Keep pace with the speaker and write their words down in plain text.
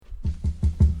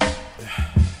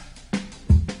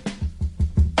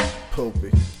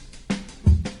utopic.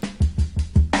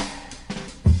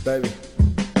 Baby,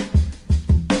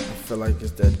 I feel like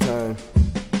it's that time.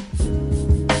 You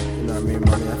know what I mean,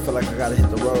 mommy? I feel like I gotta hit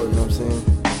the road, you know what I'm saying?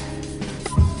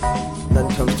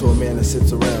 Nothing comes to a man that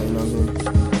sits around, you know what I mean?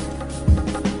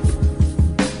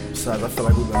 Besides, I feel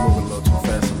like we've been moving a little too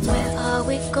fast sometimes. Where are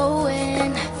we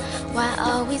going? Why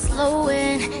are we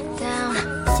slowing down?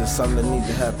 It's just something that needs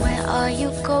to happen. Where are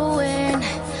you going?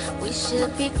 We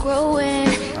should be growing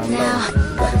I know, now. you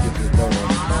gotta get this done.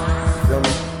 Feel me?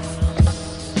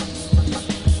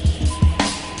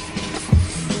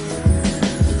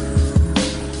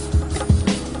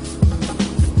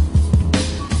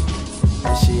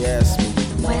 And she asked me,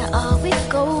 where are we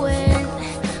going?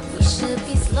 We should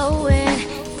be slowing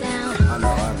down. I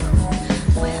know.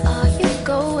 Where are you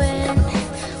going?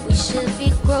 We should be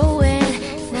growing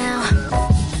now.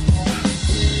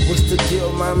 What's the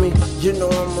deal, mommy? You know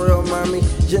I'm real, mommy.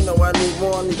 You know I need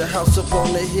more, I need a house up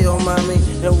on the hill, mommy.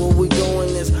 And where we going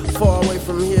is far away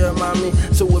from here, mommy.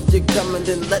 So if you're coming,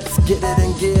 then let's get it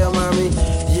in gear, mommy.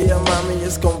 Yeah, mommy,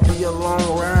 it's gonna be a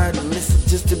long ride. And this is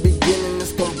just the beginning,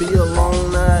 it's gonna be a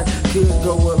long night. Could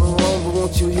go alone, but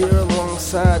won't you hear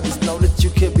alongside? Just know that you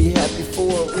can be happy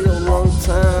for a real long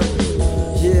time.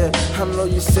 Yeah, I know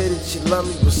you say that you love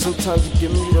me, but sometimes you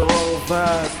give me the wrong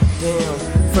vibe.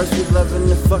 Damn, first we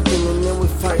loving and fucking, and then we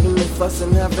fighting and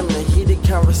fussing, having a heated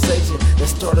conversation that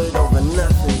started over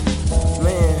nothing.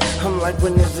 Man, I'm like,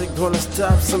 when is it gonna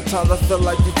stop? Sometimes I feel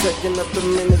like you're taking up the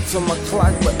minutes on my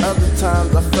clock, but other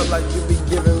times I feel like you be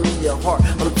giving me your heart.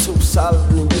 I'm too solid,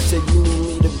 and you say you need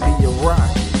me to be a rock.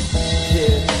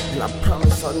 Yeah, and I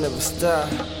promise I'll never stop.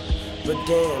 But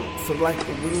damn, feel like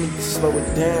we need to slow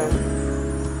it down,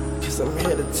 'cause I'm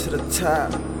headed to the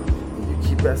top. And you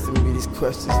keep asking me these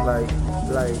questions like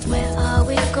Where are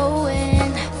we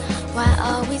going? Why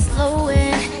are we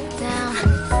slowing down?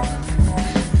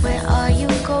 Where are you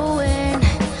going?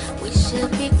 We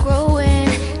should be growing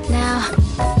now.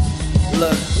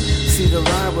 look, see the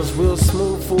ride was real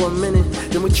smooth for a minute,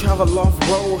 then we travel off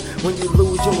road. When you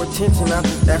lose your attention, I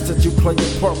just ask that you play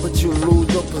your part, but you lose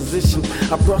your position.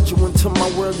 I brought you into my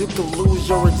world, you could lose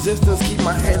your existence. Keep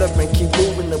my head up and keep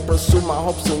moving to pursue my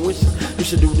hopes and wishes. You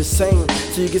should do the same,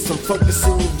 so you get some focus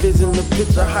in your vision. The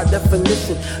picture high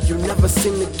definition, you never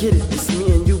seem to get it. It's me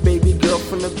and you, baby girl,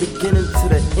 from the beginning to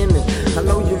the ending. I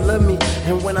know you love me,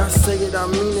 and when I say it, I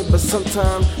mean it. But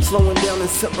sometimes slowing down and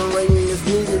separating is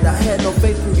needed. I had no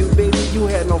faith in you, baby, you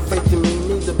had no faith in me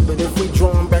neither. But if we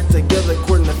drawing back together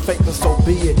according to fate, then so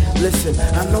be it. Listen,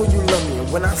 I know you love me,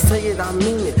 and when I say it, I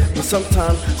mean it. But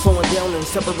sometimes slowing down and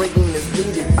separating is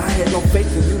needed. I had no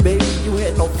faith in you, baby, you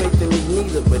had no faith in me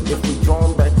neither. But if we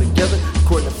drawing back together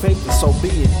according to fate, then so be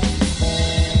it.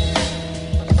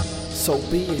 So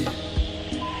be it.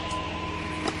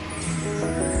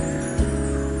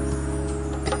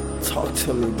 Talk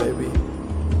to me, baby.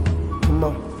 Come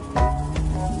on.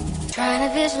 Trying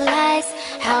to visualize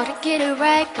how to get it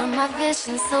right, but my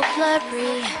vision's so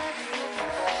blurry.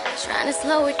 Trying to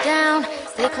slow it down,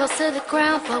 stay close to the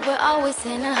ground, but we're always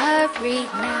in a hurry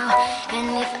now. And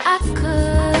if I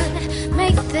could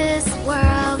make this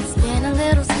world spin a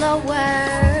little slower,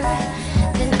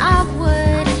 then I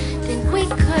would think we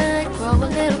could grow a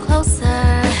little closer.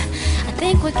 I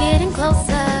think we're getting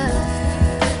closer.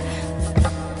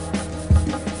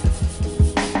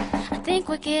 I think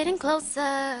we're getting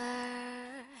closer.